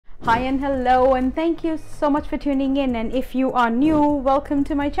Hi and hello, and thank you so much for tuning in. And if you are new, welcome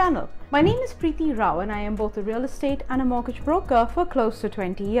to my channel. My name is Preeti Rao and I am both a real estate and a mortgage broker for close to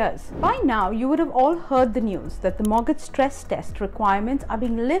 20 years. By now, you would have all heard the news that the mortgage stress test requirements are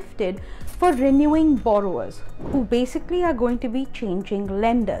being lifted for renewing borrowers who basically are going to be changing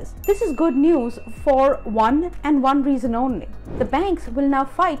lenders. This is good news for one reason only. The banks will now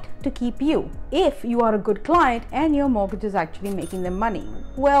fight to keep you if you are a good client and your mortgage is actually making them money.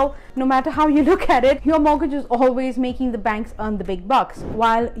 Well, no matter how you look at it, your mortgage is always making the banks earn the big bucks,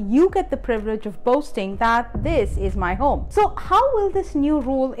 while you get the privilege of boasting that this is my home. So how will this new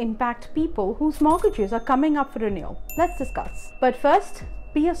rule impact people whose mortgages are coming up for renewal? Let's discuss. But first,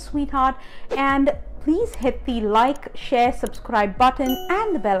 be a sweetheart and please hit the like, share, subscribe button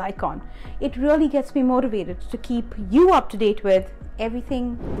and the bell icon. It really gets me motivated to keep you up to date with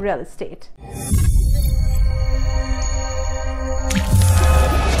everything real estate.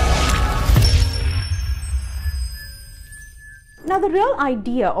 Now, the real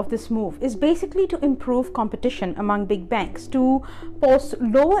idea of this move is basically to improve competition among big banks to post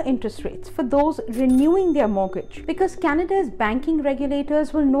lower interest rates for those renewing their mortgage, because Canada's banking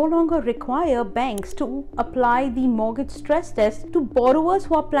regulators will no longer require banks to apply the mortgage stress test to borrowers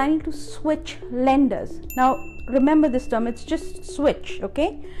who are planning to switch lenders. Now, remember this term, it's just switch,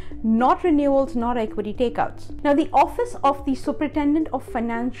 okay? Not renewals, not equity takeouts. Now, the Office of the Superintendent of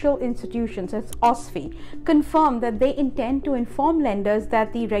Financial Institutions, as OSFI, confirmed that they intend to inform lenders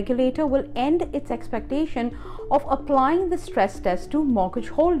that the regulator will end its expectation of applying the stress test to mortgage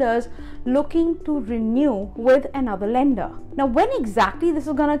holders looking to renew with another lender. Now, when exactly this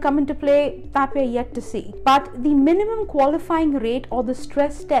is going to come into play, that we're yet to see. But the minimum qualifying rate or the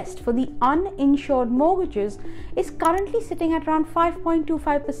stress test for the uninsured mortgages is currently sitting at around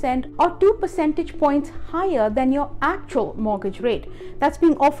 5.25% or 2 percentage points higher than your actual mortgage rate that's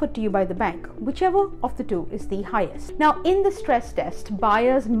being offered to you by the bank, whichever of the two is the highest. Now, in the stress test,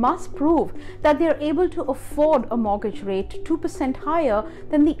 buyers must prove that they're able to afford a mortgage rate 2% higher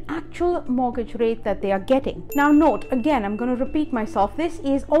than the actual mortgage rate that they are getting. Now, note, again, I'm going to repeat myself, this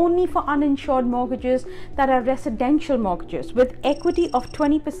is only for uninsured mortgages that are residential mortgages with equity of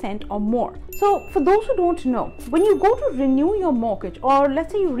 20% or more. So, for those who don't know, when you go to renew your mortgage, or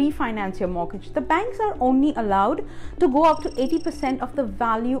let's say you refinance your mortgage, the banks are only allowed to go up to 80% of the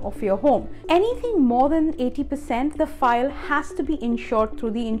value of your home. Anything more than 80%, the file has to be insured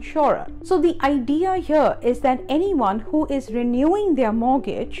through the insurer. So the idea here is that anyone who is renewing their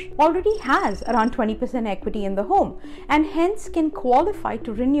mortgage already has around 20% equity in the home and hence can qualify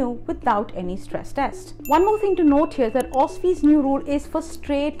to renew without any stress test. One more thing to note here is that OSFI's new rule is for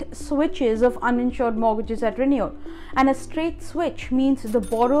straight switches of uninsured mortgages at renewal, and a straight switch means the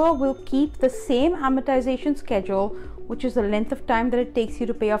borrower will keep the same amortization schedule, which is the length of time that it takes you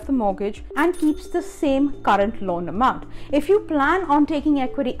to pay off the mortgage, and keeps the same current loan amount. If you plan on taking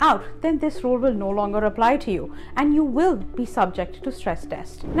equity out, then this rule will no longer apply to you and you will be subject to stress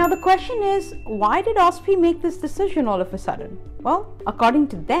test. Now, the question is, why did OSFI make this decision all of a sudden? Well, according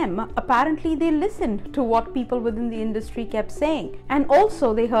to them, apparently they listened to what people within the industry kept saying. And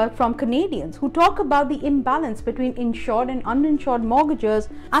also they heard from Canadians who talk about the imbalance between insured and uninsured mortgages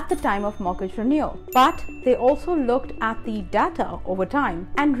at the time of mortgage renewal. But they also looked at the data over time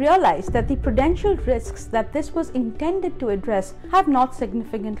and realized that the prudential risks that this was intended to address have not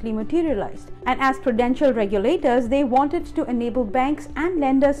significantly materialized. And as prudential regulators, they wanted to enable banks and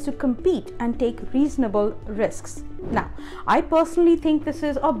lenders to compete and take reasonable risks. Now, I personally think this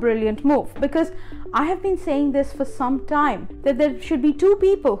is a brilliant move because I have been saying this for some time, that there should be two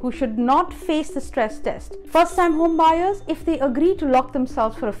people who should not face the stress test. First-time home buyers, if they agree to lock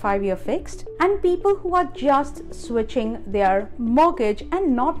themselves for a 5-year fixed, and people who are just switching their mortgage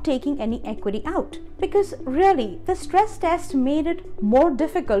and not taking any equity out. Because really, the stress test made it more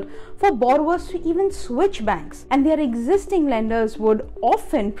difficult for borrowers to even switch banks, and their existing lenders would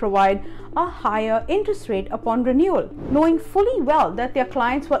often provide a higher interest rate upon renewal, knowing fully well that their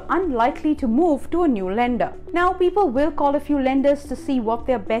clients were unlikely to move to a new lender. Now, people will call a few lenders to see what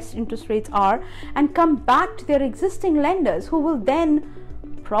their best interest rates are and come back to their existing lenders, who will then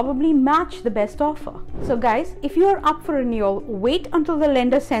probably match the best offer. So guys, if you are up for renewal, wait until the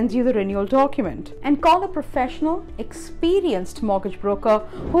lender sends you the renewal document and call a professional, experienced mortgage broker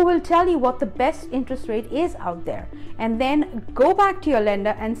who will tell you what the best interest rate is out there. And then go back to your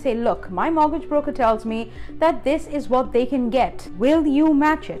lender and say, look, my mortgage broker tells me that this is what they can get. Will you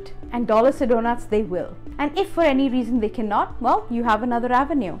match it? And dollars to donuts, they will. And if for any reason they cannot, well, you have another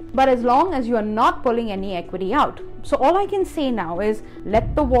avenue. But as long as you are not pulling any equity out, So all I can say now is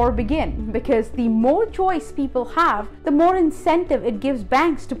let the war begin, because the more choice people have, the more incentive it gives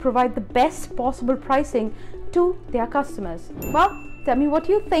banks to provide the best possible pricing to their customers. Well, tell me what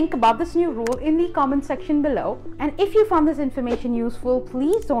you think about this new rule in the comment section below. And if you found this information useful,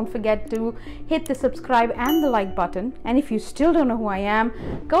 please don't forget to hit the subscribe and the like button. And if you still don't know who I am,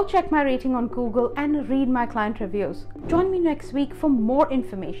 go check my rating on Google and read my client reviews. Join me next week for more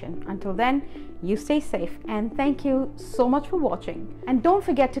information. Until then, you stay safe, and thank you so much for watching. And don't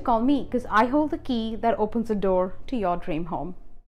forget to call me, because I hold the key that opens the door to your dream home.